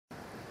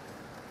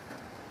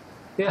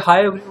Okay,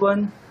 hi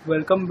everyone,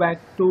 welcome back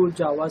to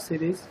Java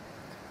series.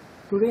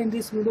 Today in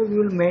this video we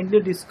will mainly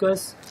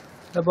discuss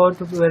about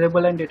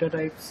variable and data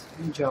types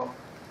in Java.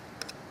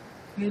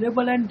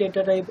 Variable and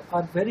data type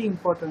are very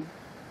important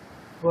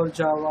for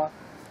Java.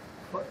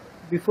 For-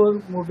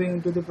 Before moving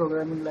into the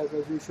programming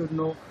language, you should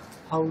know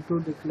how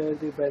to declare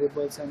the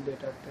variables and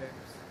data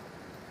types.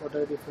 What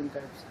are different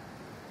types?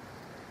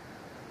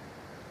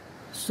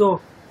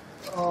 So,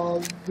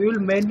 we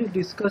will mainly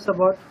discuss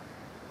about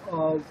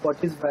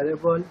what is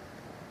variable,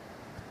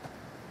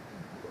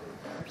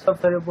 types of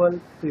variable,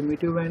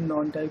 primitive and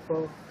non-type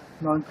of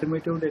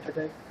non-primitive data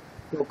type,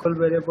 local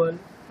variable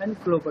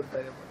and global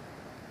variable.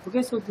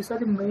 Okay, so these are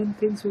the main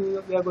things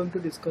we are going to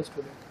discuss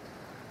today.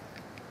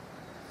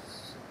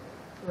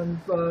 And,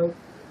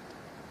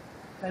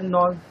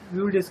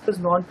 we will discuss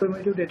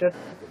non-primitive data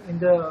type in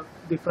the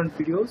different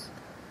videos.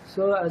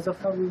 So as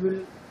of now we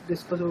will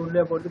discuss only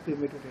about the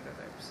primitive data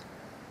types.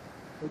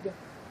 Okay,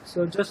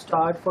 so just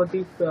start for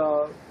the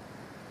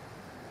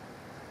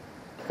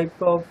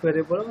type of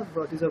variable or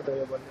what is a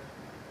variable.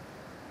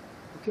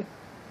 Okay.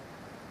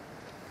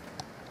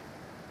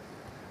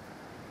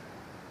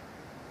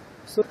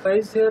 So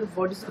guys, here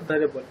what is a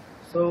variable?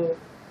 So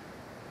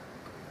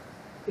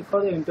if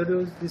I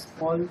introduce this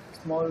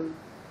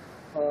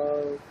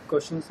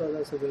questions are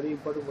also very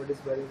important. What is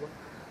variable?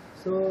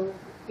 So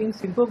in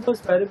simple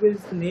words, variable is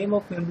the name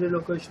of memory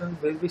location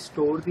where we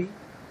store the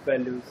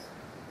values.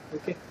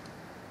 Okay.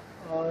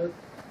 Uh,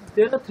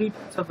 there are three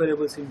types of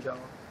variables in Java.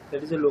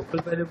 That is a local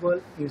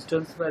variable,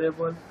 instance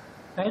variable,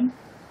 and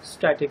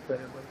static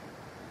variable.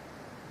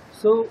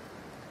 So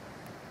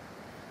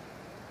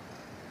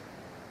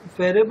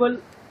variable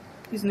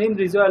is name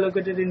reserve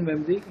allocated in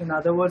memory. In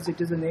other words, it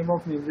is the name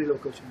of memory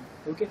location.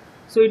 Okay,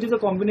 so it is a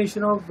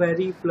combination of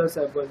vary plus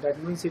able.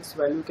 That means its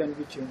value can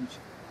be changed.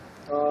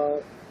 Uh,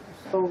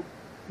 so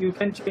you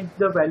can change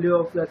the value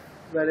of that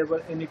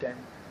variable anytime.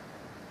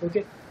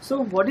 Okay,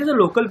 so what is a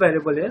local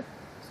variable here?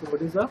 So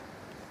what is a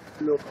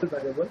local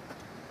variable?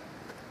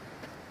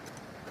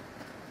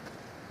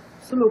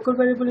 So local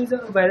variable is a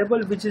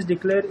variable which is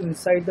declared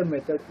inside the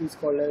method is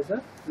called as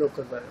a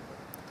local variable,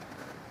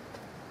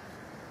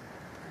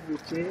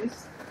 which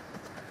is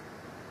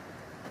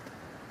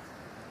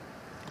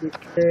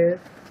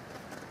declared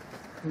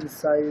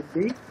inside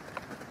the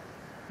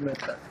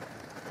method.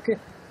 Okay,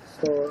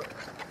 so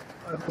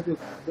I hope you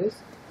got this.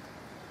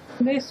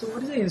 Next, so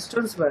what is the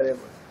instance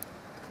variable?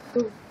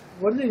 So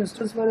what is the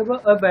instance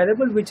variable? A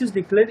variable which is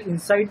declared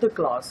inside the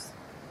class,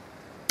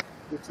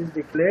 which is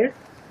declared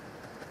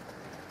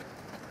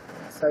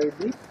inside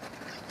the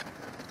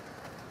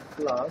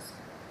class,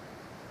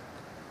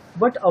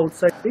 but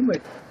outside the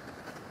method.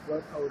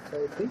 But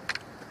outside the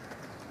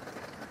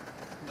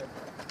method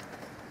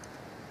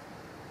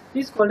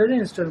is called an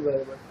instance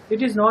variable.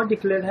 It is not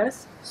declared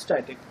as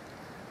static.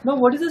 Now,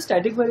 what is a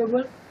static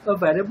variable? A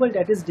variable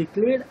that is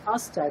declared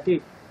as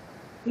static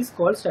is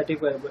called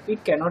static variable.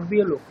 It cannot be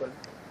a local.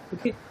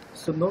 Okay,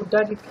 so note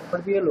that it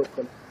cannot be a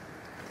local.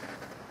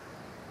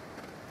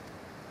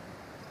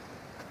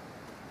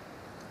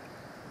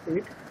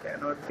 It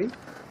cannot be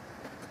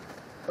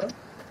a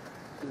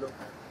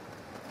local.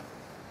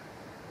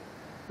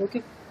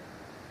 Okay,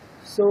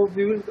 so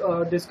we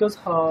will discuss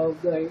how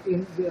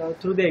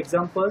through the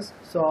examples.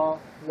 So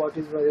what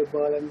is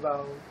variable and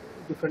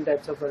different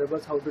types of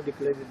variables, how to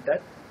declare it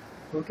that.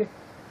 Okay,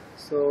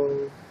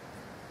 so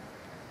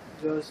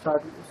just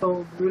start.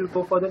 So we will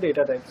go for the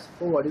data types.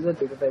 So what is the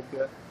data type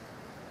here?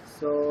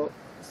 So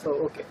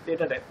okay,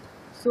 data type.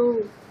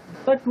 So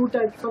there are two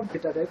types of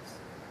data types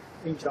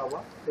in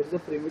Java. There is a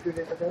primitive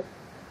data type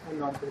and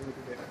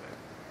non-primitive data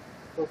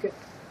type. Okay,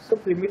 so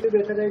primitive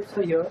data types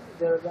are here.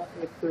 There are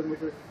 8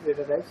 primitive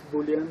data types: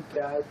 boolean,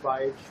 char,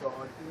 byte,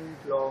 short,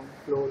 int, long,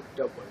 float,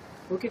 double.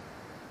 Okay,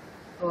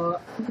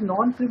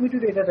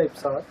 non-primitive data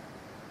types are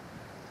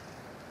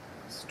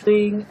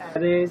string,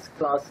 arrays,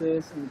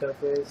 classes,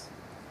 interface,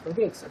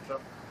 okay, etc.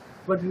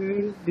 But we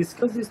will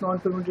discuss this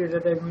non-primitive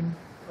data type in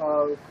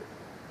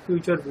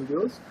future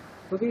videos.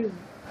 Okay,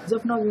 as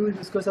of now we will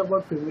discuss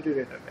about primitive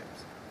data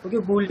types. Okay,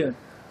 boolean.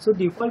 So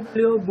default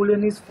value of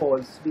boolean is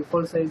false.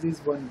 Default size is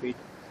 1 bit,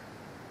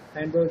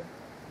 and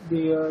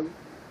the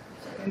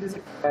second is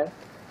a char.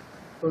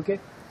 Okay,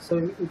 so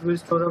it will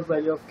store a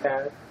value of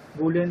char.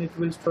 Boolean, it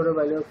will store a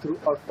value of true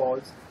or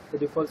false. The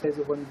default size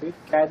is 1 bit.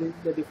 Char is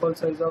the default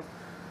size of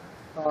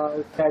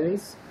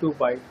carries 2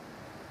 byte.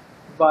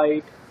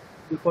 Byte,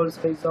 default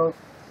size of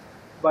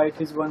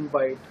byte is 1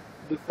 byte.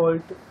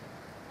 Default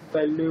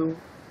value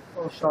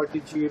of short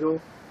is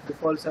 0.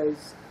 Default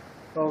size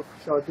of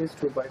short is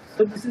 2 bytes.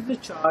 So this is the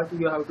chart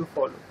you have to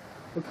follow.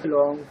 Okay,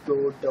 long,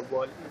 float,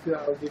 double. If you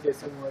have the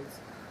decimals,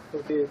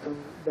 okay, then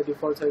the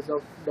default size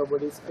of double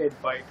is 8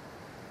 byte.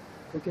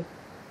 Okay,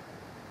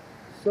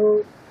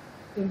 so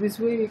in this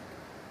way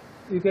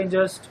you can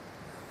just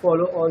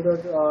follow all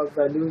the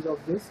values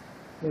of this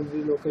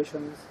memory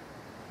locations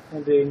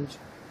and range.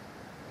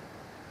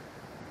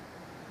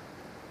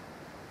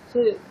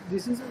 So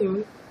this is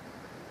a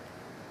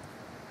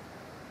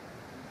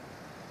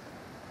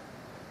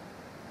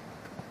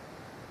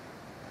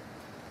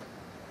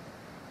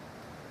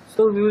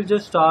So we will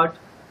just start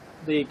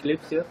the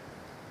Eclipse here.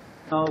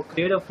 Now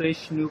create a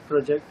fresh new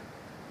project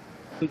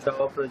to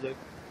Java project.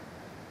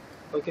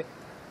 Okay,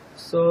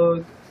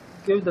 so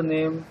give the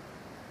name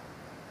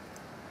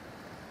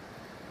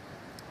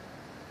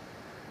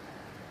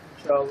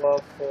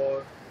Java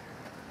for,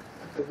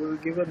 okay, we will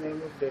give a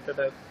name of data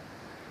type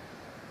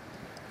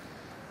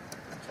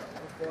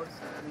Java for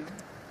Selenium.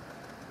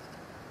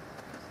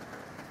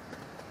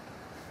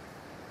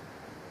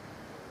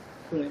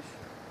 Finish.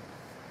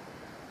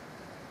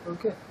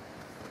 Okay,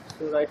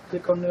 so right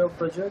click on your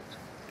project,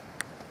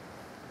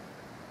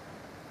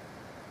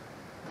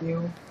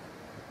 new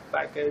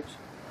package,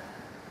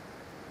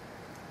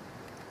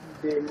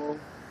 demo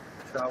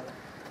Java.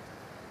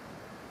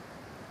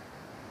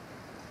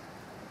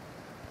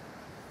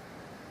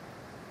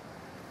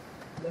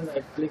 Then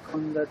right click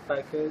on that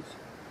package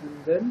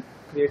and then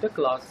create a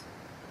class,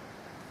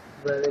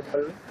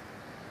 variable,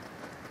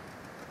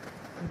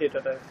 data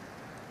type.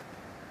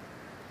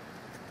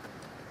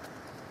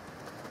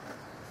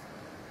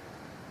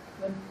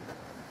 Then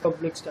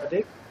public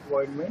static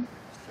void main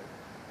string.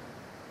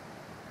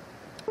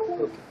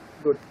 Okay,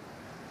 good.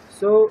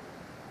 So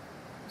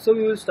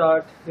we will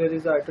start. Here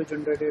is the auto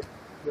generated.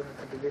 You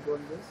have to delete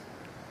one this.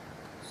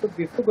 So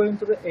before going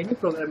to any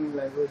programming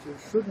language, you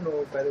should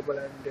know variable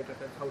and data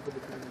type, how to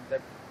declare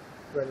that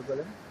variable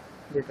and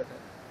data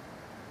type.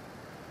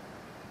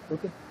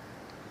 Okay.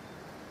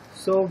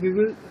 So we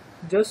will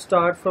just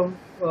start from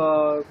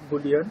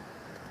Boolean.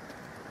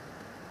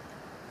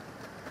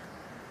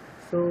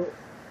 So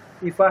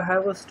if I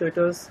have a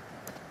status,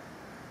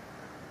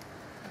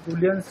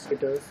 Boolean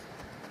status,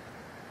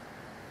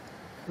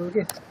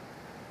 okay.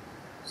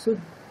 So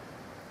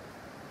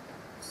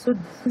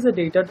this is a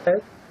data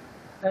type,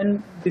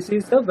 and this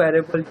is the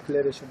variable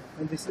declaration,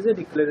 and this is a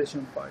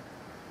declaration part.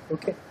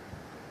 Okay.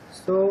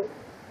 So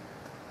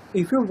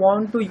if you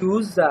want to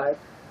use that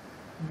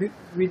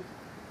with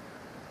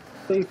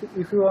so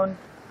if you want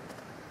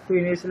to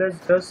initialize,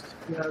 just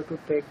you have to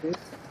take this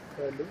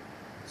value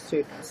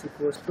status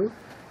equals to.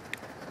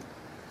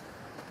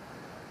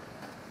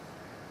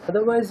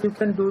 Otherwise you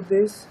can do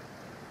this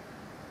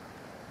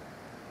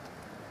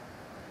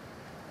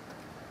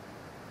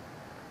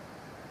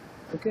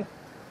okay,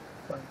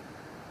 fine.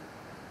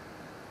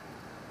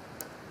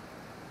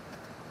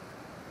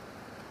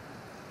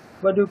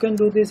 But you can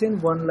do this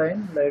in one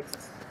line, like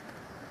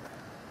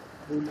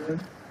Boolean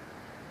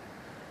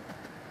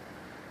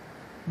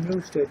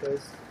new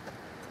status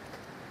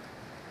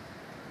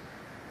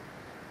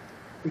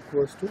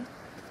equals to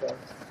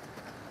false.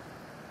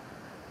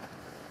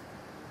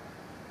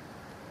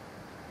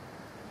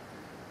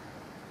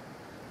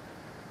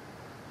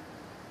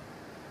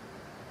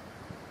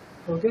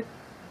 Okay,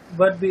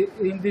 but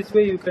in this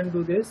way you can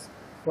do this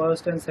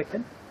first and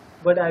second,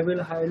 but I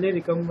will highly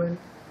recommend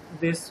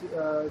this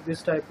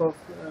this type of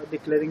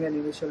declaring and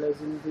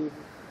initializing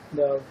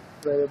the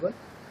variable.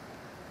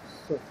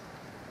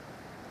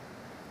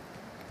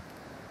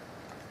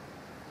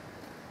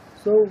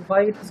 So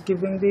why it is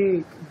giving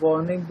the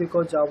warning?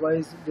 Because Java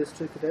is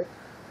restricted,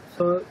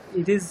 so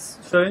it is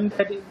showing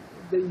that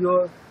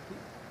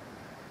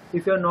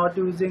if you are not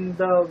using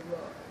the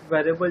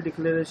variable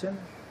declaration,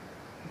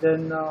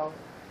 then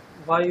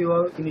why you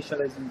are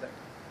initializing that.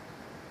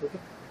 Okay,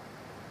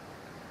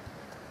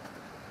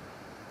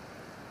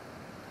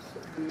 so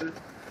we will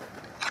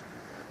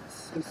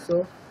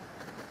so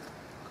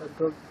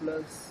control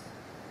plus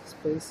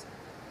space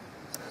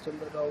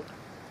system.out.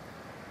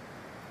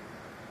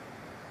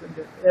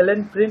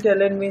 ln print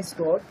ln means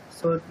what?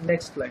 So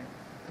next line.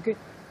 Okay,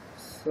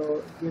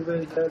 so give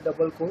it here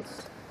double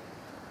quotes.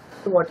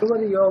 So whatever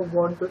you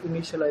want to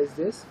initialize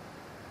this,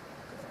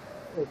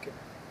 okay,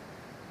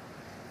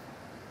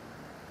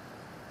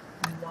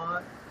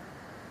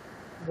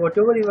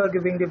 whatever you are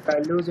giving the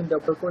values in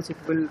double quotes, it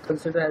will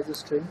consider as a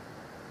string.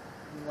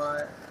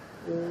 My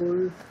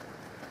old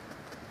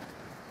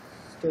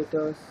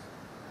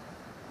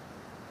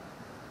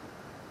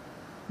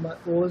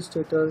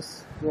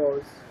status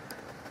was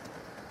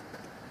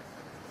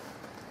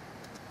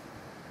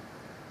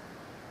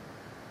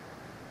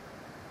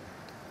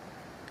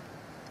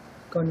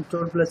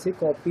control plus a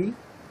copy,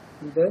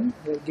 and then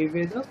we'll give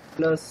it a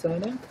plus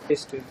sign and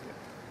paste it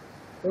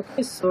here.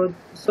 Okay, so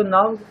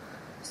now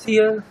see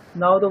here,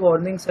 now the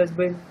warnings has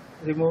been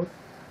removed.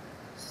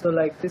 So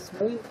like this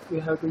way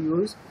you have to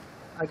use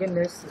again.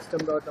 Next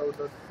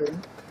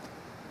system.out.print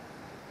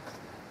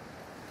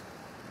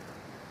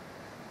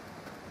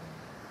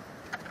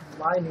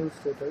my new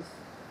status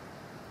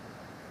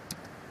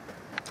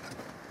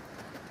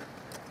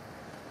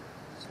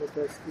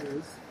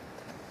is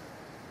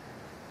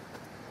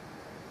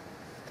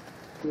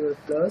your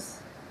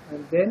plus,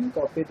 and then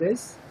copy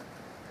this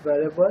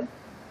variable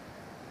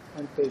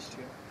and paste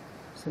here.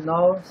 So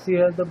now see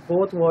here, the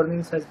both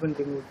warnings has been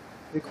removed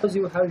because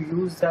you have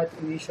used that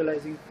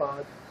initializing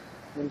part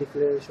and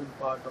declaration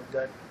part of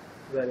that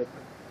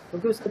variable.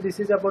 Okay, so this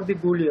is about the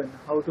Boolean,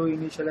 how to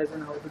initialize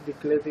and how to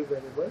declare the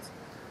variables.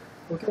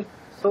 Okay,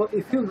 so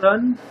if you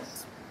run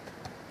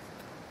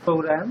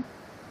program,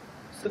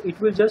 So it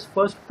will just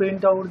first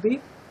print out the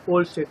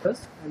old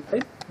status and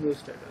then new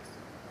status.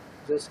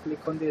 Just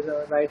click on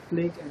the right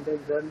click and then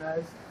run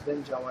as,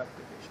 then Java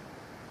application.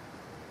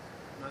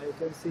 Now you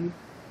can see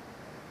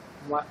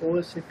my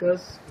old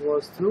status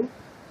was true,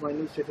 my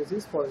new status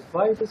is false.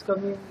 Why it is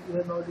coming, you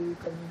are not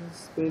coming in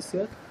space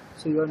here,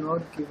 so you are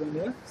not given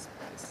a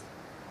space.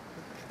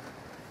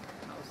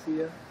 Now see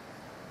here,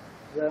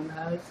 run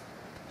as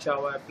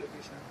Java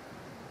application.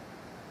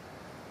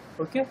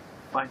 Okay,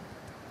 fine.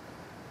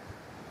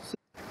 So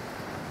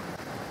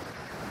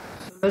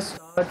let's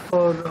start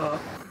for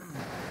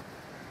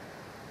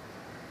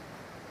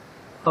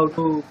how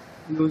to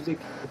use the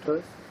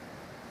characters.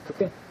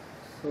 Okay,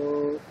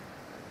 so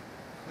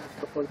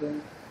first of all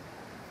then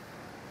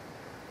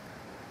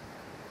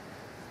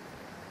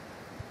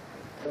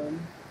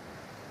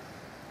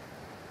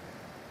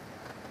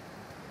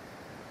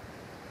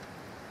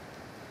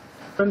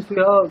friends, we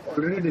have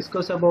already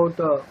discussed about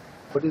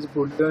what is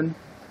boolean.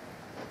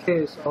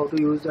 Okay, so how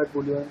to use that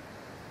boolean,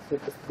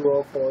 set as true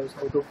or false,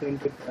 how to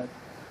print it back.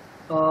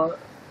 Now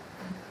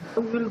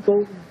we'll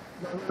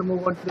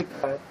move on to the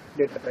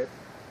data type.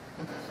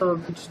 So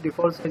which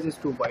default size is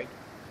 2 byte,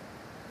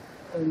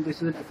 and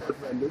this is a default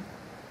value.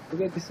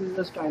 Okay, this is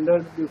the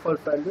standard default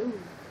value,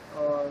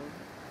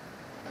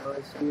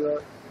 so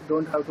you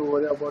don't have to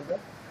worry about that.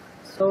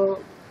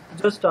 So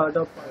just start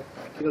up a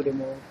practical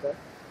demo of that.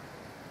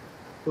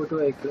 Go to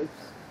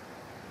Eclipse,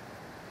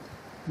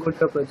 go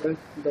to a project,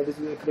 that is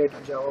we create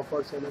Java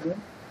for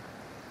Selenium,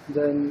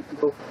 then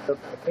go for the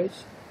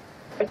package,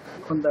 right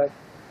click on that,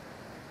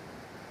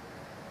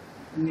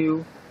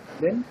 new,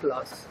 then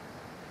class.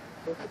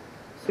 Okay.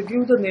 So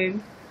give the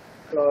name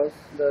class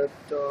that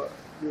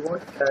you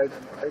want CAD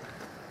demo, right?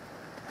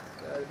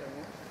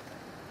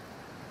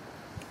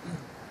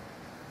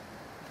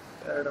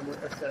 CAD demo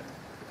SN.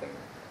 Okay.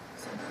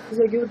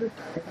 So I give the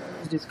type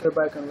is described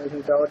by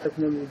convention. Java type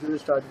name usually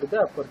start with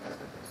the uppercase.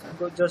 So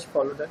go just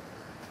follow that.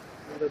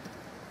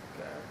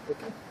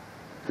 Okay.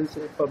 Then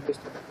say publish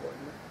to the code.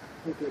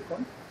 You click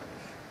on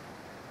finish.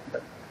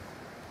 Done.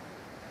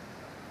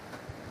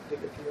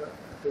 Delete your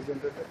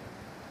regenerated.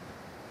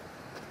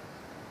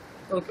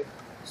 Okay.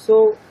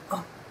 So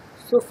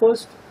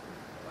first,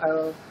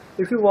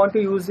 if you want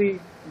to use the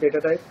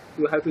data type,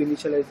 you have to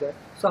initialize that.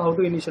 So how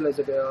to initialize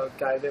the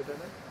CAD data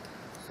type?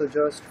 So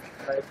just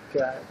type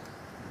CAD.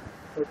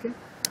 Okay,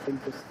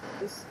 into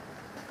this,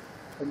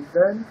 and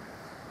then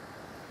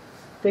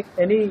take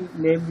any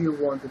name you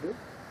want to do,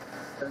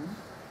 and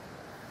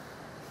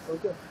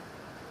okay,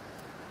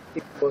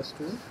 equals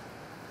to,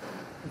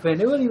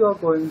 whenever you are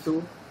going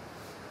to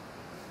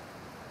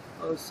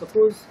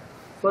suppose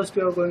first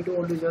you are going to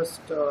only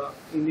just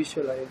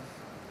initialize,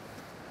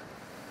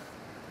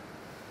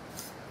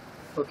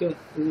 okay,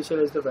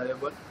 initialize the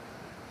variable,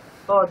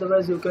 or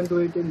otherwise you can do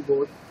it in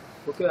both.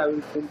 Okay, I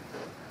will print.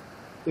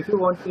 If you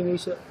want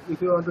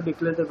to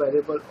declare the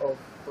variable of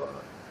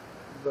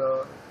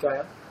the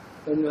char,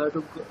 then you have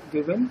to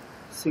give in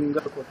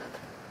single quotation.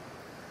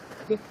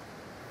 Okay,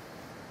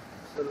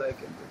 so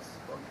like in this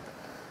one.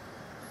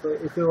 So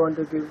if you want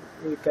to give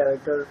a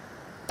character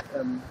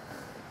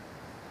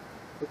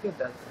okay,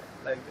 that's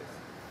like this.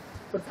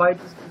 But why it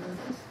is giving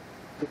this?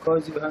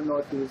 Because you have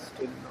not used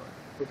till now.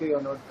 Okay, you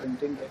are not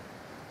printing it,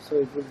 so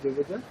it will give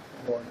it a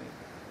warning.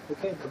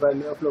 Okay, the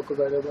value of local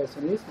variable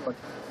SN is not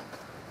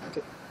used.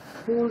 Okay.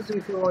 Suppose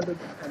if you want to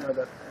get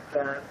another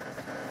char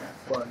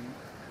one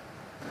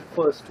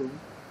equals to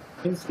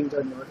in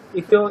single node.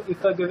 If you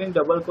are giving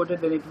double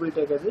quoted, then it will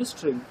take as a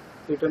string.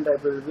 Return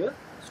type will be a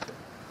string.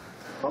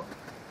 Now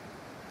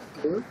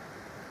give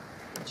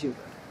G1.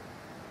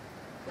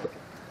 Okay.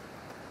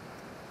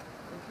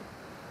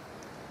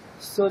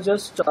 So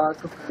just start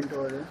to print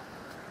over here.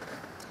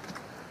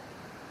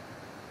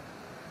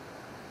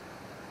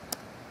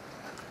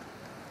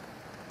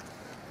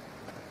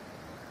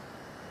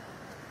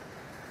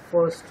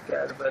 First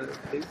char value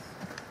is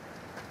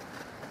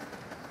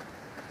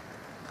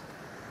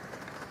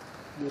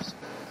this space,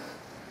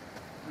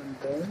 and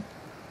then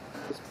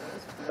this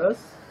space plus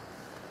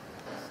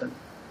SN.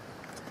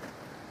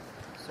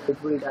 So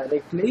it will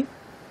directly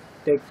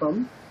take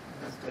from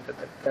this data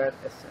type char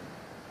SN.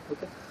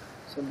 Okay.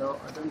 So now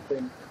I don't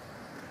print.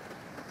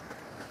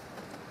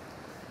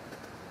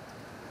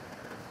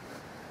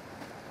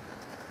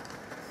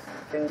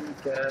 Second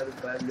char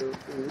value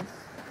is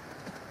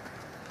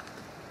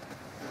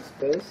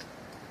space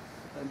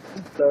and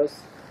then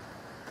plus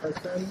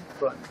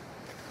SN1.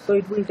 So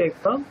it will take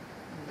from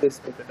this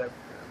data type.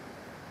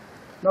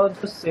 Now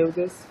just save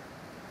this,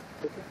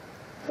 okay,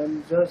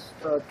 and just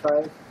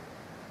try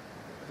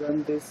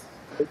run this.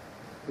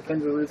 We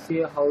will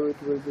see how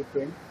it will be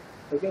print.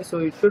 Okay, so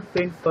it should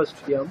print first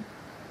yum.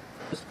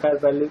 First char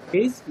value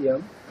is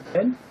yum,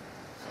 then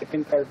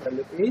second char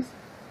value is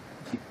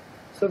g.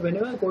 So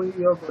whenever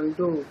you are going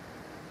to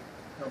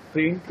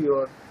print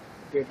your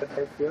data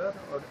type here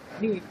or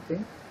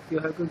anything, you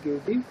have to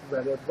give the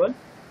variable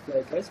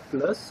like as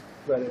plus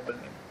variable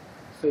name.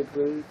 So it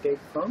will take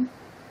from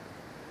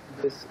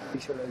this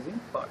initializing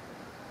part.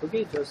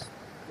 Okay, just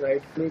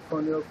right click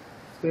on your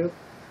script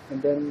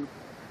and then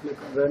click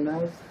on run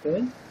as,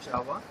 then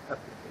Java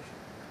application.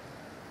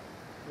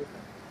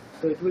 Okay.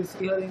 So it will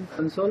see here in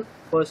console,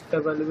 first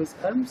char value is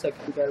M,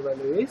 second char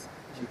value is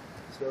G.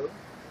 So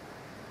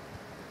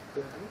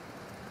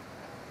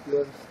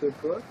your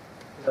script will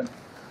run.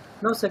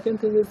 Now second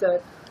thing is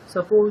that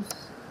suppose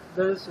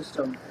there is a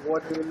system,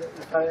 what will,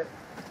 if I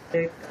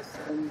take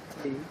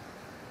sm3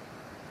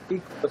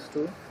 equals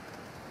to,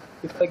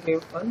 if I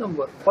give a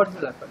number, what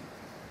will happen?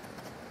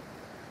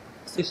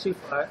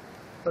 65,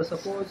 or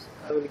suppose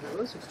I will give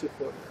a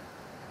 64.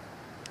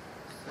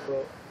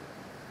 So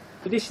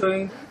it is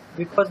showing,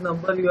 because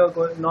number you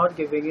are not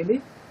giving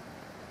any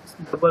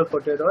double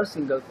quoted or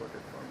single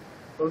quoted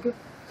form. Okay,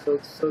 so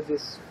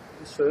this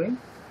is showing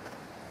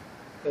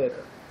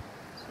error.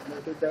 So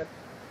noted that.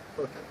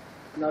 Okay,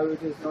 now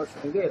it is not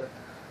showing error.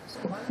 So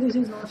why this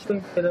is not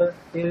showing error?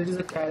 Here it is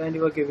a char and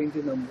you are giving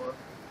the number,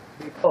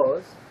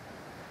 because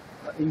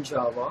in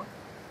Java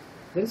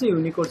there is a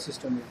Unicode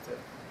system is there.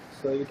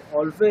 So it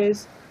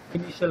always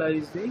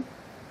initialize the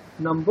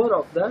number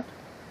of that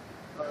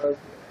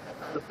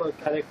alpha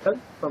character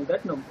from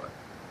that number.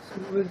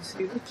 So we will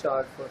see the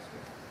chart first.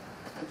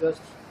 So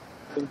just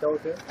print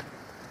out here.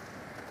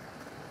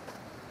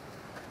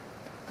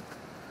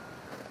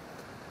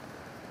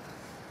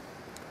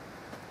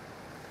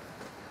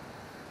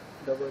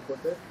 Double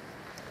quoted.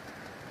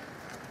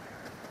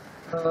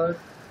 Third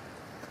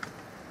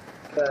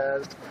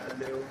char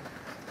value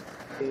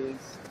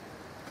is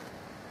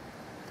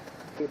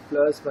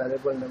plus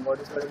variable name. What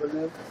is variable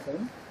name?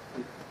 Same.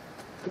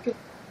 Okay,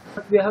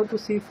 but we have to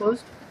see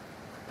first.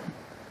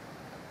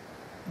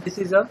 This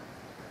is a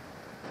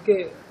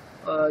this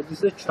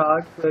is a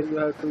chart where you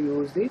have to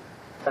use the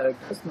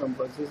characters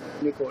numbers. This is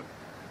Unicode.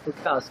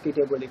 Okay, ASCII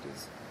table it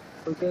is.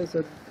 Okay,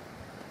 so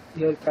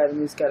here char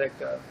means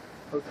character.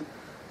 Okay,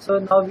 so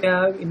now we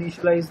have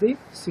initialized the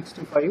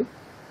 65.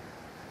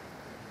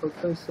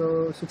 Okay,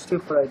 so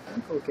 64 I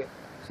think. Okay,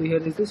 so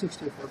here is the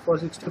 64. For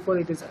 64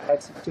 it is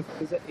add,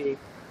 64 is a.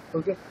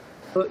 Okay,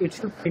 so it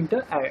should print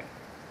a add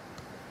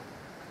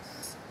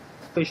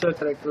special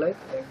character like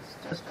X.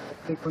 Just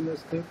click on your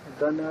script,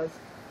 run as,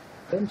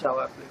 then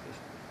Java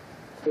application.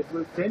 So it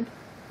will print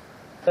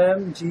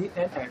M, G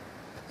and add.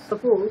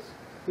 Suppose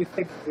if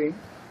I print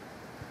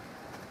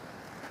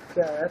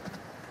char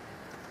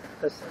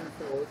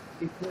sm4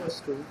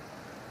 equals to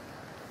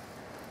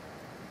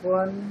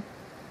 1,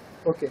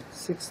 okay,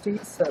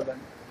 67,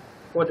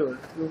 whatever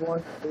you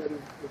want, there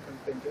you can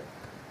print it.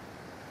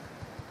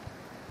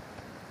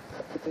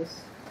 Copy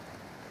this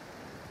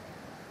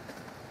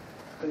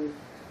and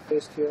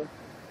paste here.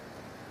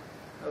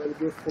 I will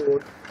give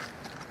 4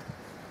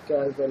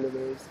 char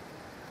value is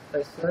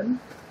sn.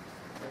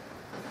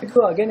 If you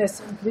go again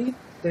sn3,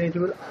 then it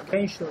will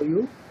again show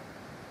you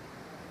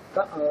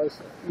the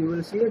you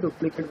will see a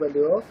duplicate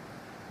value of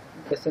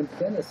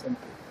sn3 and sn3.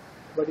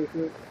 But if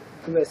you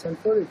give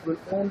sn4, it will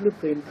only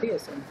print the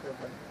sn4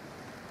 value.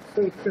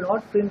 So it will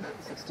not print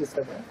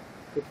 67.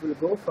 It will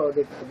go for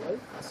the table,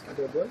 ASCII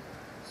table.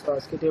 So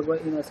ASCII table,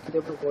 in ASCII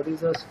table, what is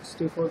the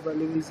 64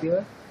 value is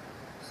here?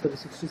 So the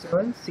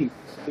 67 C.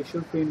 So it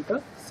should print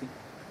a C.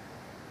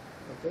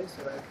 Okay,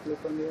 so right click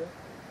on here,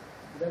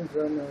 then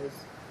run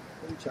as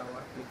in Java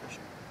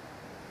application.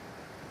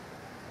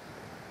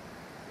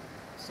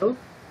 So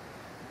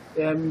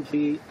M,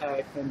 G,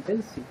 add and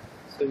then C.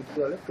 So it is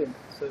all a print.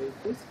 So it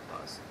is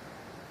pass.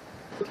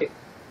 Okay.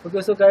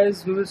 Okay, so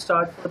guys, we will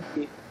start for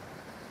the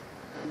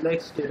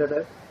next data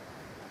type.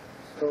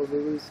 So we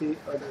will see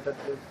a data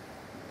type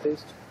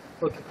paste.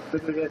 Okay,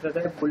 with the data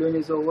type, boolean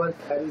is over,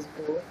 char is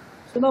over.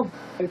 So now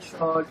byte,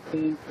 short,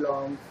 int,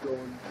 long, float,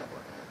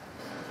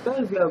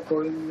 well, we are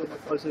going the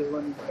default size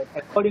 1 byte.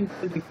 According to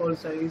the default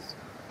size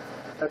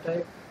data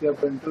type, we are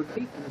going to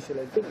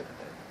initialize the data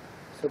type.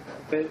 So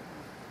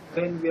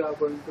when we are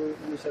going to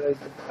initialize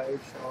the byte,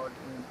 short,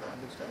 int, all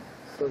this stuff.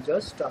 So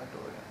just start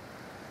over here.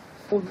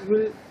 So we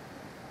will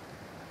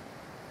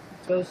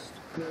just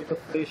create a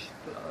fresh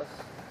class,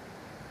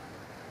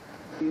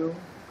 new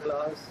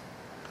class,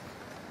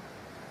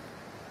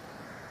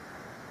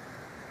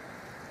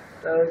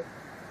 type,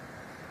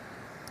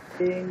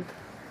 int,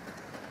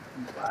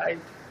 byte,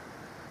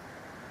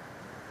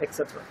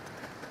 etc.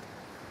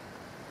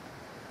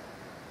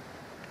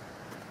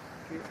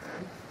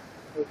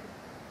 Okay.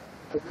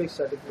 Public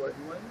static void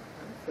main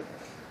and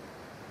finish.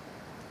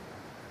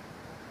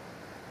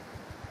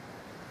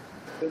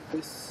 With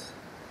this.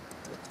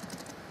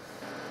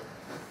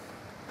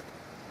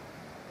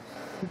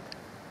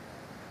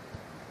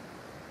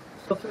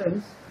 So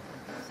friends,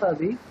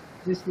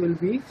 this will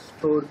be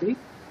stored the,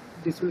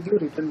 this will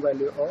give return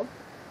value of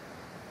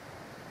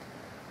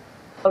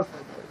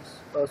alpha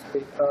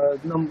values,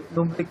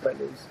 numeric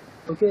values.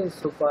 Okay,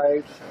 so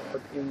byte,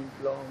 short, int,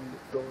 long,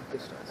 float,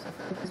 distance.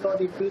 This is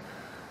what it will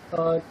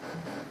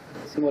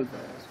decimal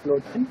values,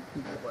 float and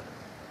double.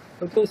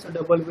 Okay, so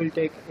double will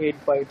take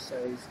 8 byte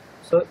size.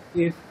 So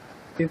if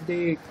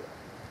the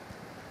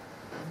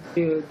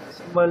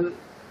decimal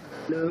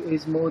value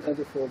is more than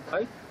the 4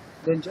 byte,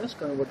 then just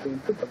convert it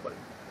into double.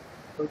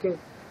 Okay,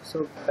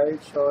 so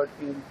byte, short,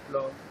 int,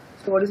 long.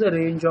 So what is the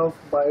range of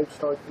byte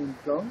short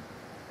int long?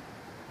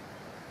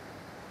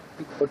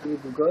 You go to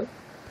Google,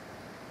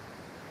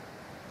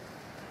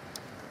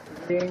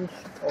 range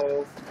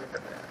of data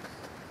types.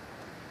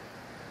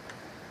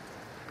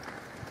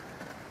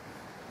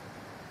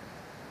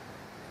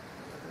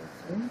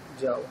 In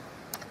Java.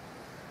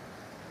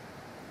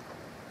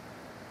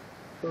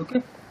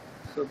 Okay,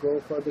 so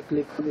go for the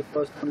click on the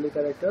first only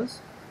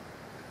characters.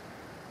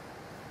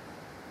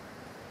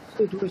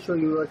 So it will show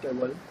you a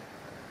table.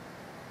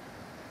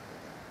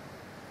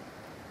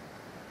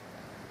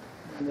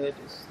 Net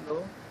is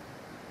slow.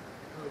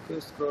 Okay,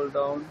 scroll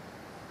down.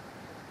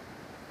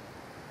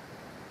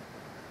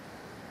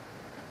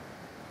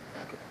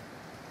 Okay.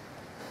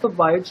 So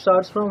byte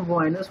starts from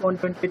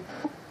 -120 to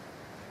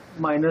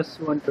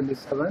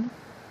 -127.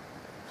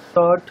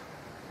 Short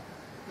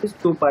is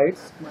 2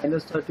 bytes,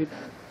 -30.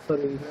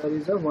 Sorry, here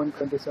is a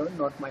 127,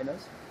 not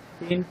minus.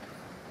 Int,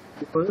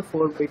 because the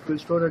 4 bit will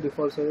store a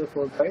default size of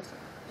 4 bytes.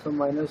 So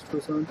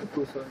 -270 to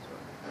 277.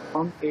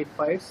 From 8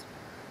 bytes.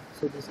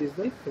 So this is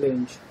the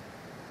range.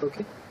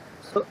 Okay.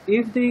 So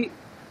if the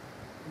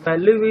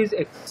value is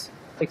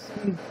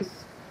exceeding this,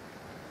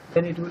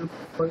 then it will.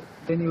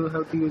 Then you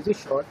have to use the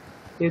short.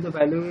 If the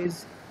value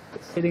is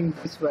exceeding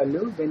this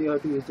value, then you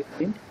have to use the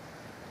int.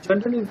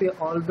 Generally, we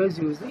always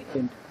use the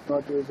int,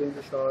 not using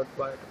the short,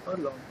 byte, or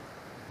long.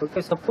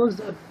 Okay, suppose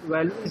the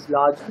value is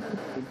larger than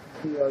int,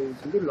 we are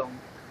using the long.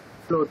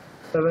 Float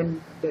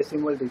 7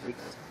 decimal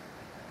digits.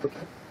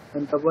 Okay,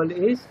 and double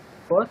is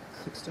for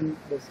 16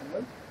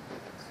 decimal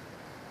digits.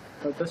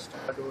 Now just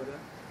start over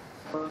there.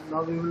 So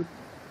now we will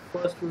go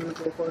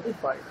for the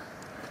byte.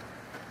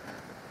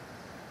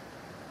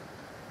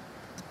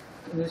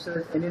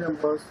 Initialize any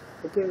numbers.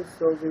 Okay,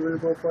 so we will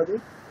go for the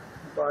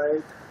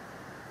byte.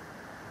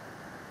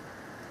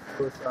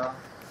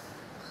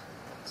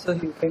 So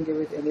you can give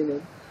it any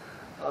name.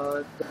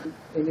 Then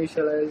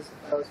initialize.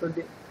 So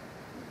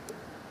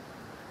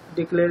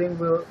declaring.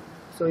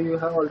 So you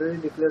have already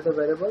declared the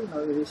variable.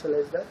 Now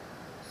initialize that.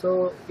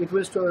 So it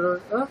will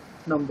store a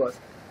number.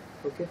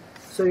 Okay.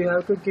 So you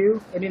have to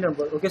give any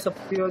number. Okay.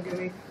 Suppose you are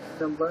giving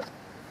number,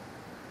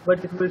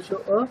 but it will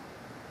show a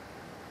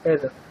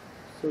error.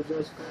 So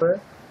just go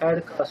ahead,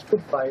 add cast to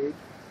byte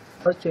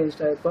or change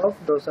type of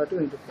dosa to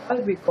int.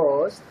 Why?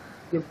 Because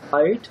the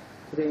byte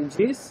range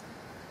is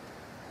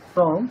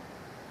from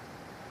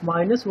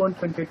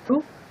 -120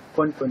 to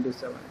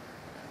 127.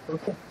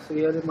 Okay, so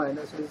here the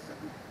minus is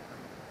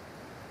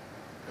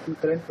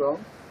incorrect,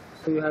 wrong.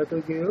 So you have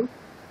to give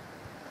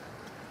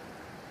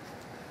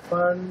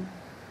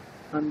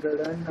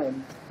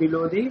 109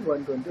 below the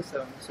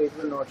 127. So it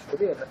will not show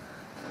the error.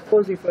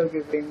 Suppose if you are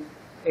giving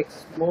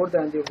x more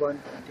than the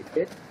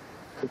 128,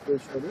 it will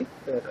show the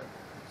error.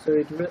 So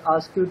it will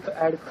ask you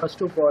to add cast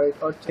to byte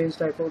or change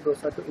type of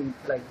dosa to int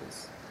like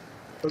this.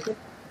 Okay,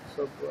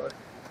 so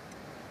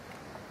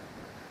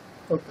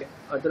okay,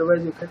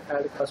 otherwise you can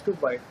add cast to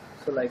byte.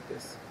 So like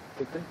this,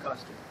 you can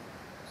cast it.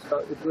 So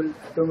it will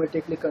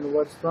automatically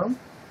convert from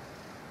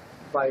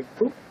byte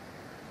to.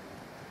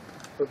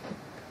 Okay,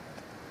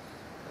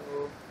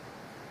 so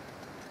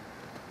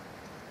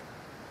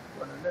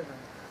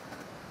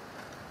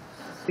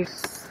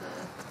 106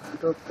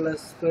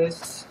 plus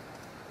space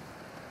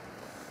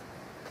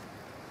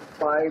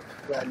byte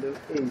value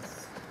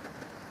is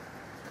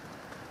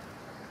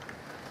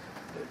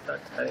data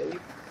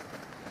type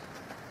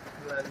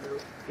value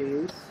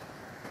is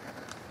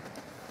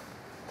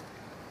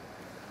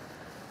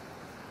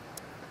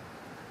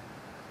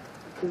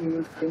we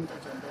will print the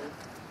general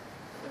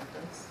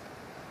sentence.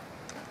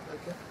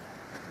 Okay,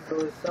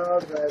 dosa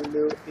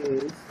value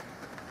is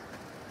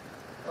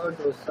or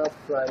dosa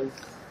price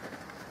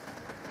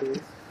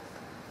is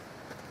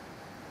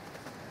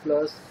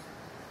plus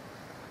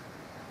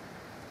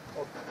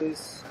of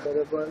this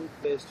variable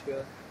placed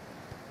here.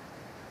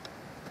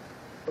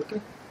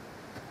 Okay,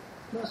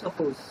 now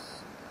suppose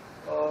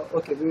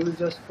okay, we will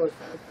just first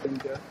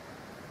print here,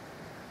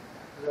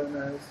 run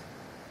as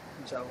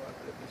Java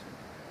application.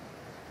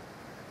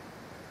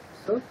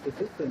 So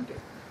it is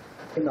printed.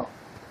 Okay, now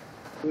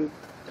we will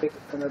take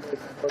another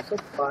example. So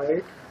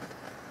byte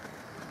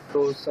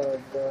dosa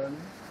 1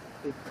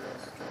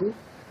 equals to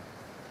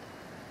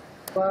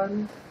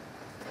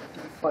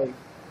 125,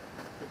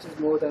 which is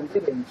more than the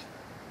range.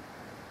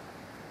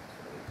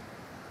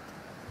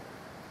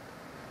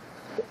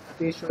 So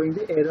it is showing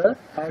the error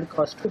add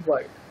cast to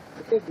byte.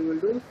 Okay, we will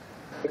do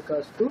add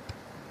cast to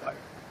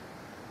byte.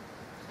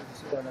 So this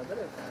is another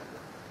example.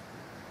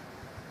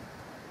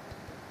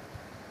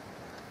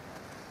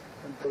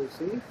 Control C,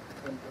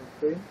 control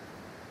print,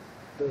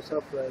 dosa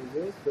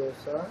prices,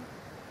 dosa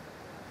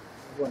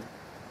 1.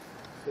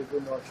 So it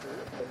will not show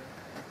the error.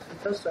 So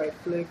just right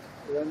click,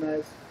 run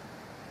as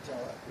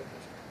Java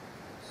application.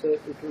 So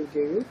it will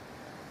give you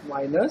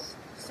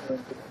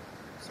 -71.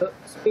 So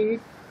speed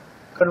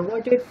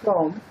converted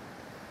from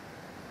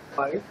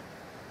byte.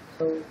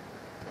 So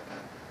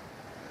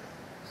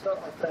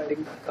after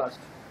adding the cast,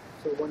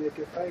 so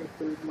 185 it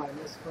will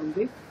minus from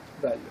the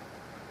value.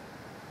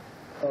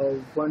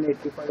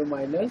 185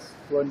 minus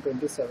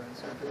 127.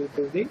 So it will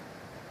give the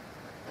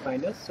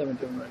minus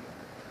 71 value.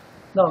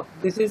 Now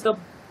this is a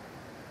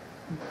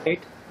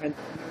byte, and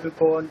we will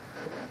go on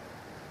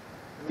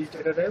which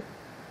data type?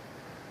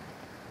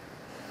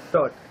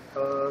 Short.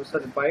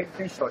 Sorry, byte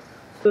and short.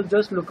 So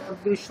just look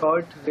at the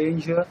short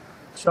range here.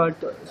 Short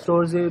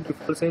stores a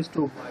default size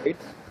 2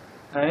 bytes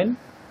and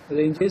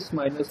range is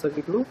minus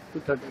 32 to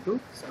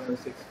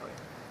 32765.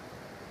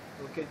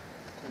 Okay,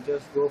 so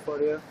just go for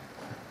your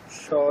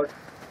short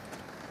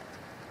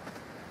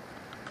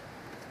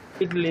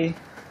idly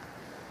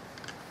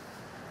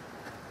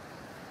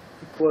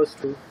equals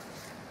to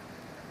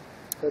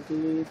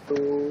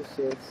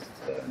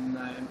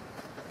 32679.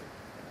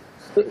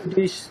 So it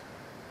is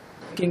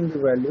taking the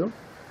value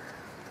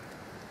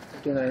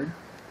 59.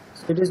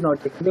 So it is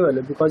not taking the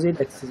value because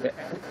it exists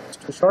add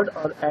to short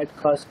or add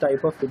cast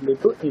type of idly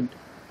to int.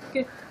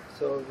 Okay,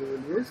 so we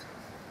will use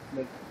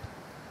like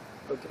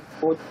okay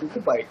both into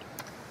byte.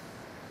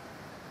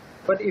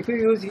 But if you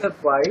use here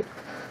byte, it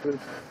will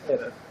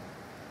error.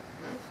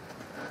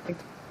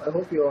 I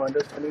hope you are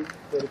understanding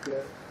very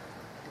clear.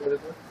 Very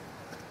good.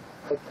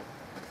 Okay.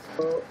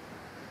 So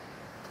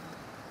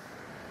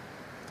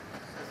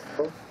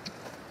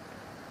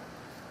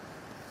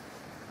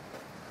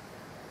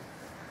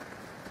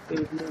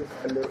idly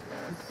value is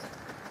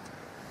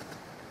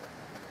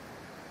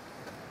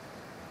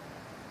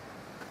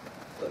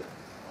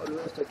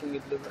always taking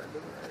idly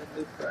value and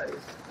the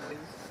price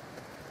is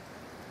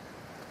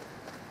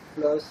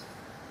plus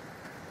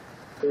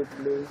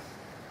idly.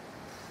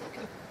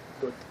 Okay,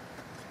 good.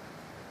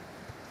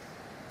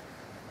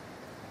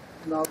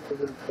 Now we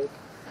will take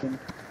int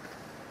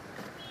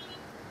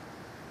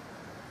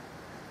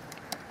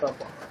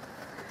top on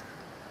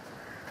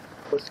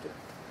first.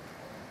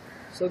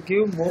 So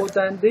give more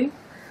than the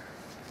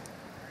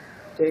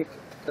take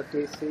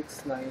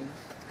 3690.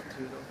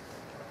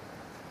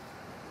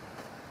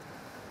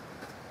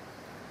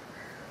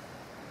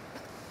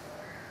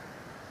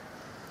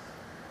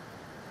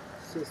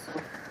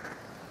 System.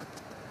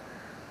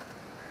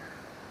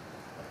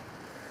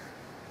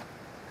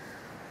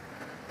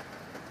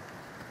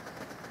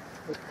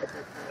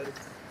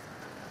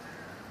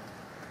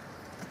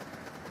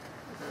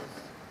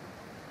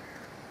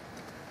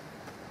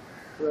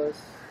 Plus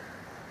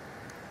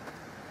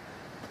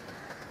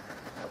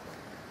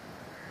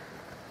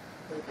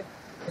okay.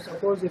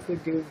 Suppose if we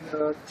give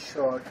a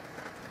short, I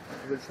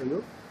will show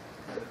you.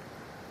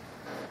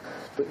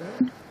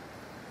 Student.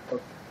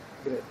 Okay,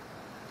 great.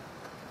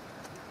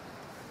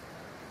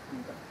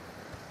 Okay.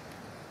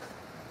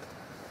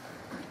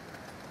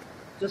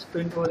 Just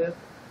print over here.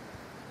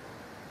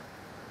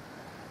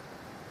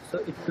 So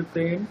it will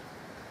print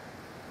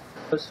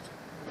first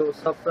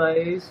dosa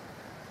price,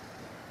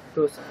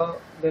 dosa,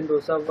 then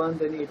dosa 1,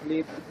 then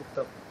idli,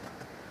 uttap.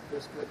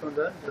 Just click on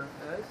that, run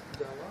as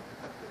Java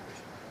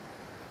application.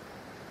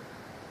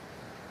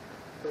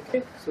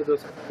 Okay, so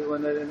dosa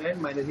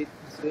 109 minus it,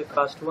 this is a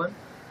cast one,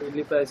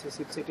 idli price is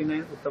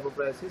 689, uttapa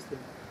price is 3.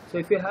 So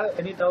if you have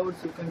any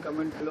doubts, you can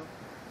comment below.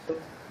 So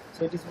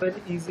it is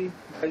very easy,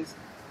 guys.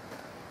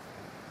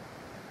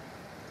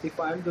 If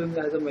I am doing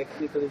as a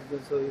mechanical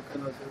engineer, so you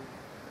can also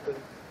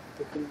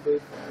you can do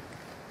it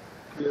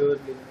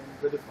clearly and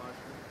very fast.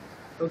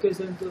 Okay,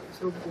 so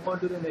move on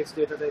to the next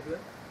data type here,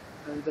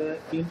 and the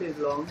int is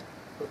long.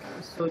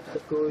 Okay, so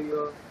just go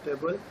your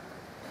table.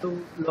 So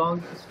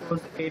long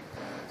stores 8.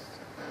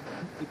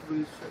 It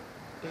will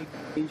take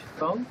range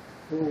from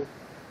it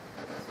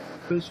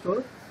will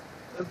store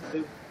a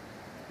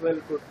well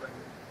good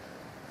value.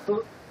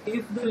 So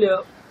if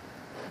the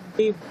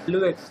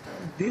value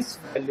extends this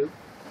value,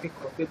 we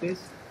copy this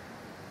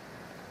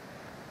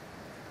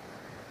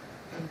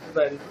into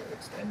value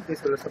extend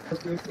this value.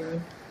 Suppose we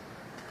change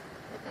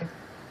okay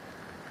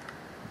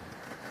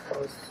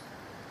cos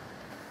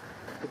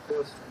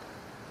equals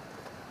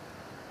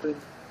to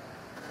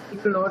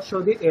it will not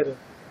show the error.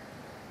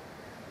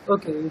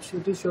 Okay,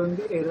 it is showing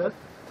the error.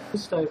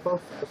 This type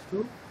of has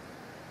to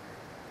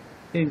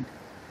int.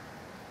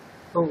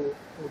 Oh,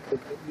 okay,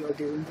 you are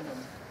giving the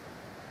number.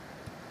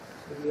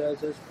 So we are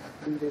just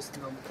putting this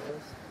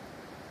numbers.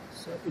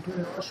 So it will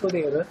not show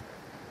the error.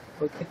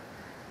 Okay,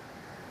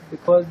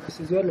 because this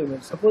is your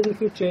limit. Suppose if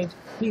you change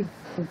any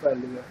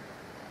value here,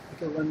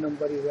 okay, one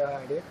number is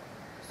added,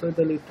 so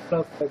the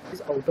literal of text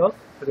is out of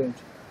range.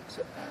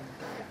 So at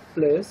that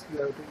place you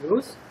have to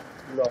use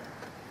long.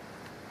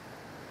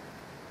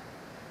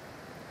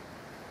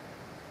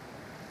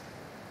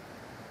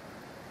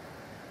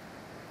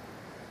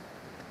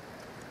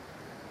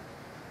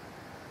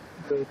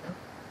 So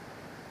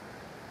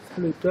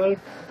literal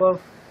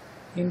of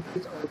int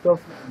is out of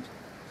range.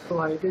 So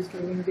why it is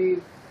giving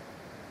the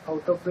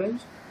out of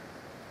range?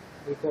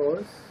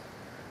 Because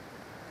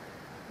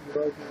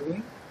you are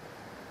giving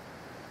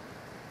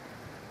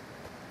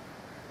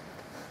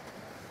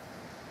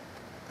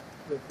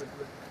wait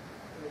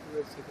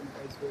a second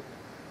guys, wait.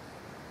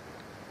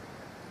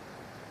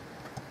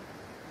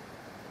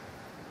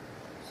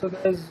 So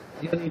guys,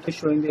 here it is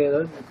showing the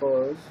error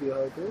because you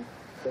have to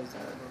press the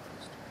arrow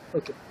first.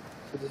 Okay,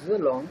 so this is a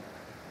long.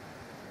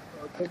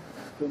 Okay,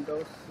 print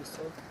out this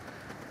out.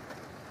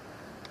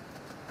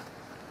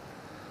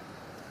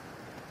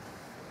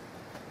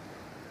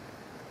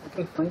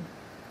 Okay, fine.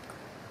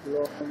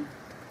 Long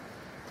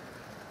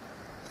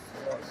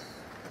was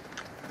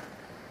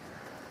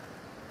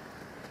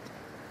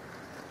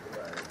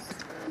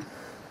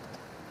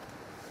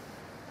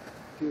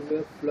give a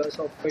plus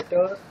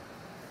operator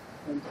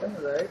and then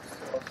right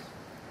source.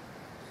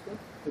 So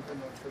it will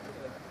not show the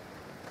error.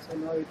 So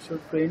now it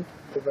should print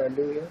the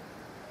value here.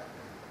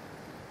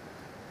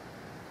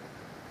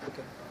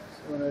 Okay,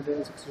 so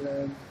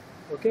 169.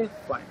 Okay,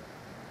 fine.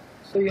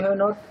 So you are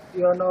not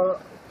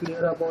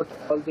clear about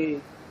all the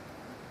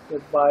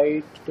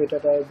byte, data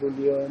type,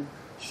 boolean,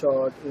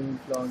 short, int,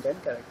 long,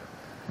 and character.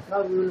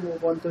 Now we will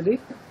move on to the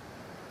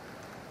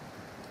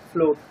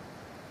float.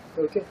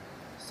 Okay,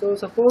 so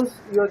suppose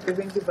you are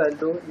giving the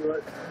value, you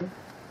are giving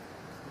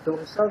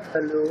dosa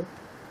value,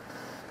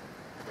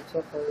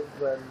 okay,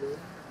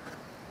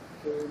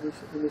 we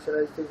should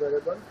initialize the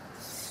variable,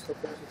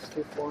 suppose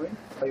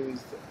 60.5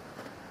 is there,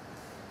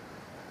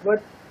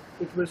 but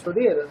it will show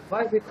the error.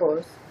 Why?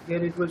 Because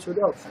here it will show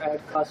the option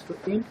add cast to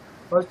int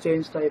or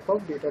change type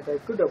of data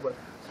type to double.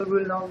 So we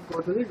will now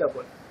go to the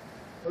double.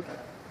 Okay,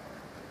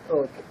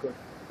 okay, good.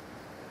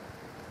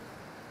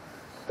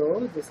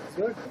 So this is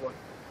your double.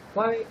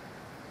 Why?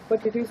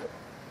 But it is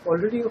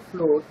already a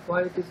float.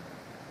 Why it is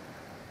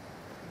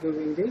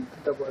giving the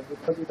double?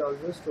 Because it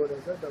always stored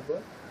as a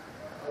double.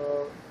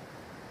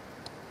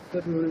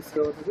 Here we will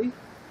show the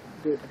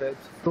data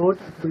types. Float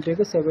it will take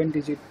a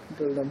 7-digit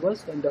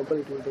numbers, and double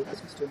it will take a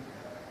 16-digit.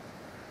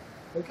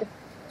 Okay.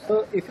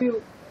 So if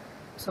you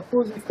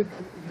suppose if you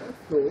have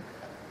float,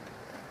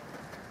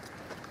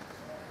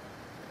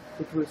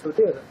 it will show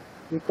the error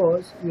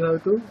because you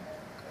have to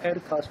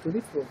add cast to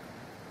the float.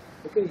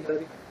 Okay,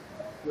 here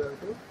you have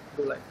to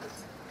do like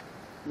this.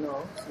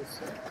 Now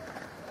system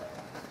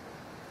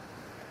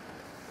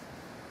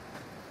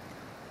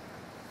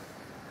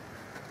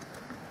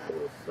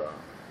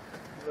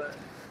when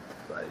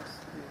price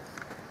is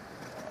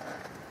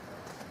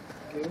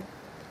give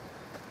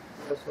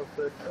plus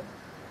operator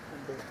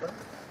and data,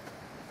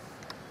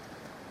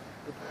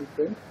 it will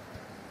print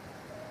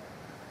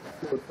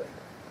float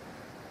value.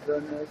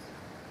 Run as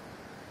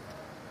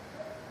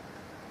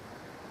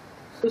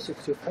so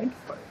 60.5.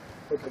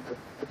 Okay, good.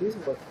 It is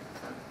working.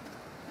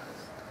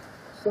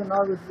 So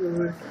now we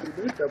will do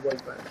the double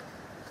value.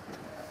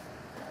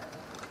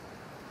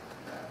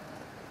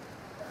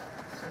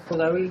 Suppose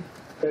I will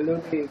tell you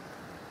the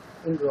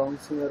in wrong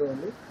scenario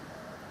only.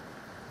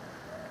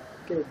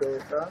 Okay,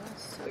 data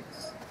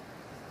 6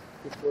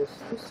 equals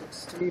to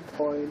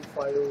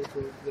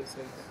 60.502 this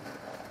is.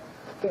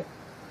 Okay,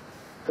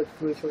 that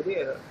will show the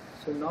error.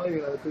 So now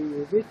you have to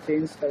use the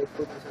change type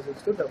of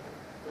this to double.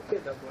 Okay,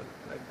 double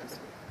like this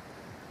way.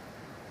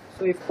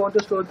 So if you want to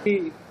store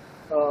the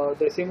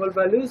decimal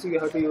values, you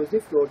have to use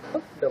the float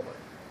for double.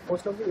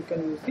 Most of you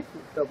can use the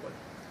double.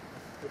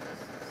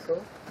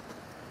 Okay.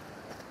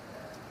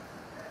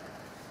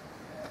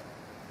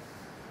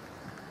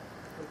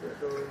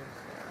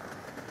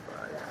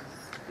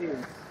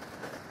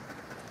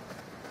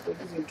 So it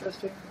is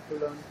interesting to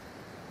learn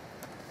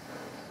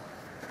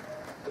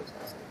this.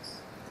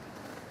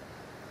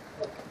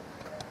 Okay.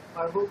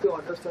 I hope you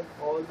understand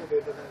all the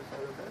data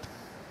types.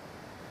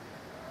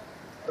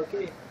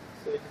 Okay,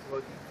 so it is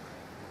working.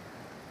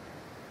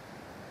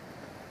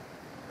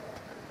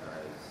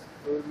 Guys,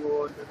 we will move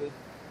on to the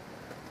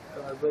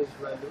garbage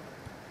value.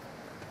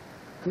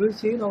 We will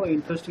see now an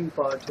interesting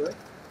part here.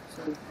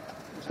 So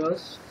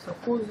just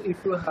suppose if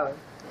you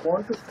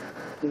want to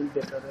store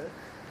data,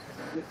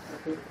 right?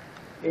 So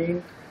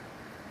int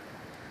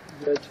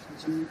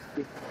g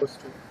equals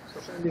to,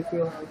 suppose if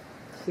you have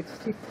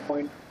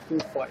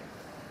 60.25,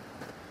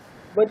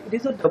 but it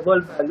is a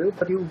double value,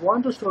 but you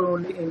want to store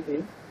only in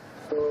int.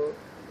 So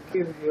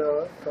give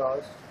here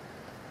cast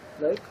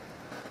like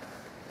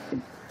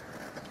int.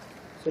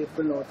 So it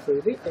will not show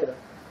the error.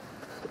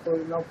 So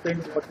now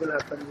print what will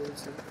happen, you will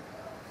see.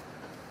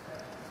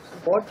 So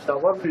what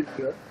Java will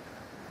do,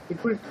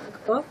 it will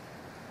take a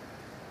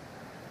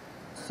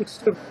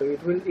 60,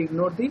 it will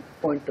ignore the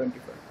 0.25.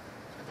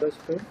 So just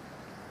print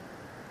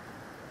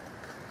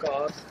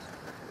cast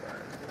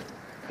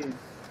int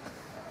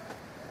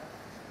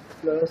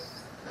plus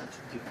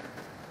g.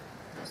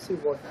 See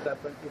what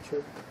happened. It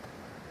should.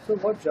 So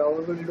what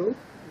Java will do, it will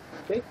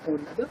take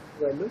only the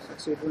value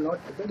 60, it will not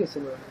take the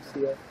decimal values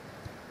here.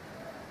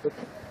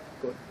 Okay,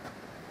 good.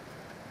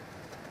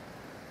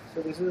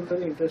 So this is a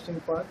very interesting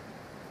part.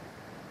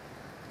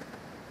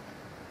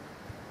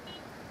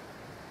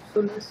 So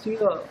let's see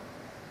a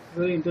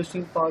very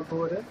interesting part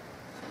over here.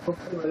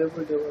 Hopefully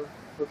variable develop.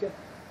 Okay.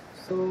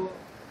 So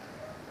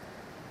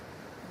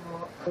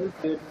I will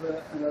create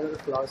another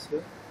class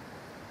here.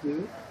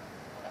 New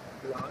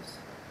class.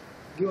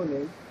 Give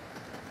name.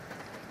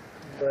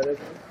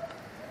 Directory.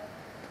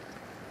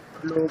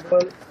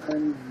 Global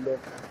and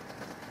local.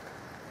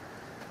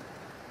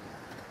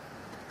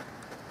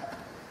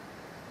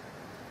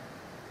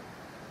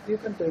 You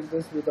can take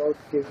this without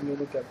giving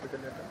any capital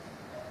letter.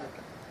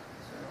 Okay.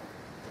 So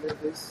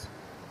let this.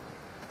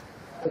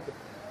 Okay.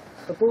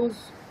 Suppose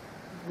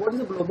what is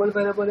the global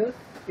variable here?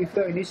 If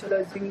you are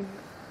initializing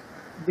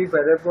the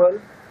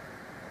variable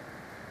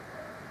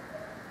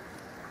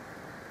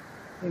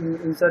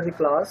inside the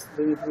class,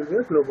 then it will be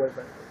a global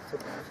variable.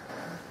 Suppose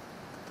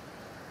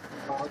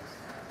marks.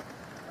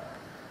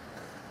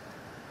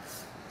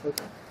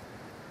 Okay.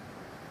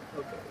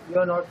 Okay. You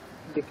are not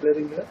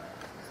declaring here.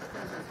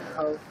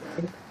 How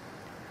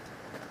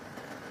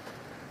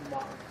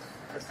marks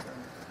SM.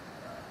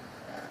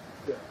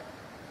 Yeah.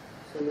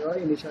 So you are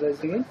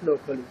initializing it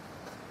locally.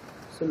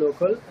 So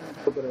local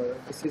and global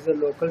variable. This is a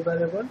local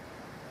variable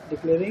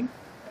declaring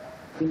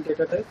in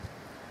data type,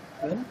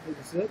 and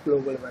this is a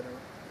global variable.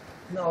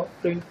 Now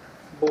print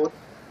both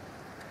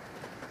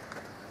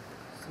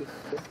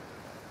system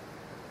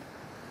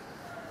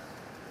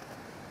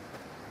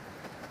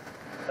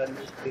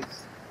values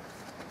is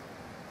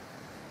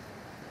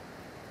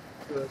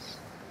plus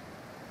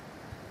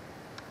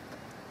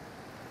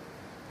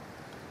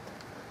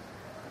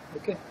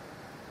okay.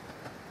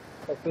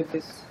 Copy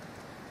this,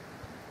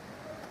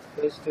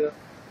 paste here,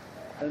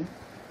 and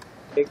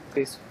take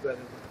this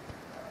variable.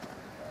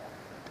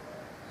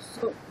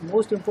 So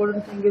most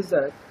important thing is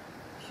that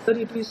here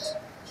it is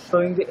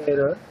showing the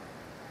error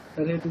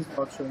and it is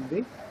not showing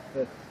the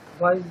error.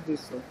 Why is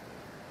this so?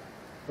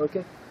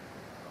 Okay.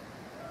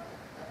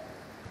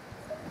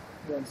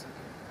 One second.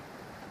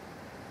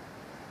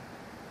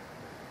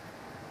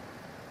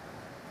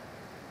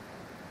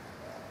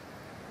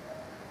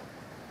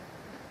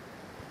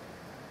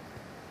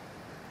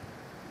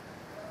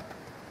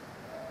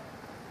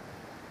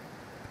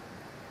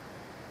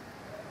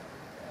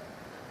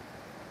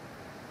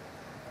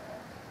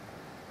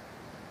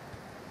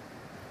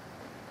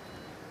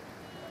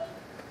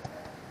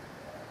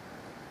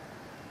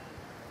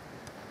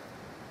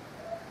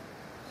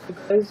 So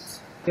guys,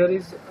 here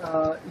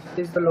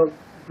is the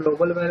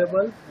global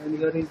variable and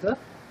here is the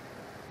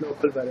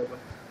local variable.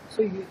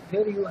 So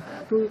here you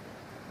have to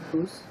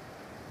use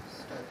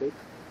static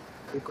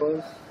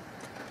because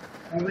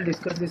we will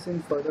discuss this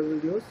in further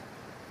videos.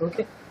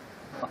 Okay.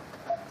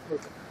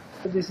 Okay.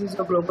 So this is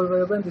the global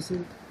variable and this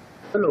is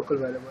the local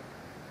variable.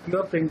 You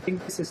are printing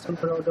the system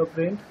out of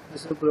print.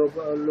 This is a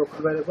global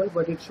local variable,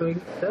 but it's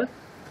showing error,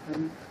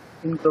 and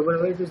in global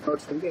variable it is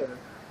not showing the error.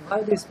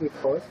 Why this?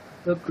 Because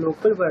the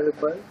local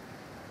variable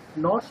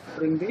not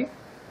storing the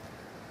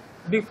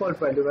default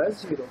value as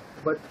 0,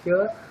 but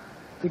here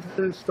it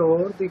will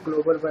store the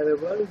global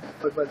variable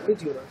default value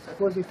 0.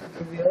 Suppose if you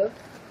give here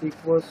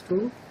equals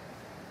to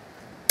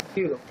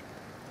 0,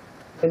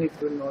 then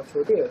it will not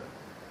show the error.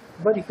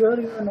 But here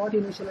you are not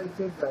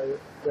initializing the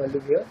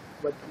value here,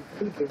 but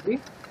it will give the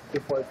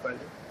default value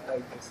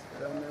like this,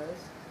 run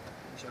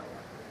as Java.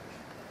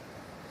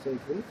 So it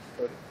will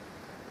store it.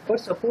 But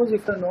suppose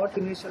if you are not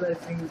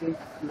initializing the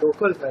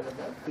local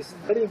variable, this is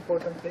very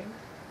important thing,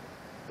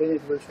 then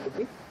it will show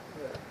the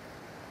error.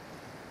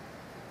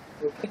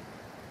 Okay.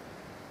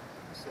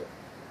 So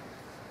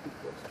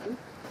equals to 0.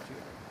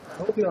 I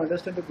hope you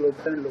understand the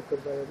global and local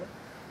variable.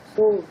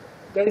 So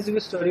guys, we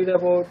studied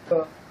about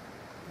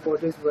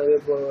what is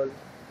variable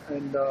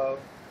and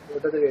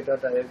what are the data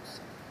types,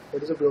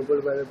 what is a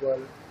global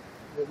variable,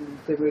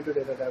 primitive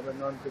data type and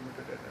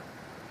non-primitive data.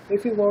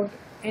 If you want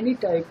any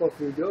type of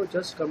video,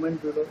 just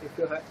comment below. If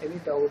you have any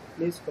doubt,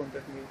 please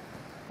contact me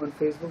on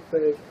Facebook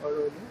page or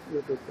on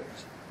YouTube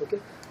page. Okay.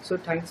 So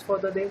thanks for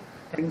the day.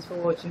 Thanks for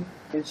watching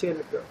and share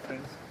with your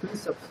friends. Please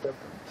subscribe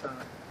to the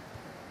channel.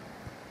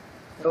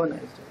 Have a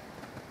nice day.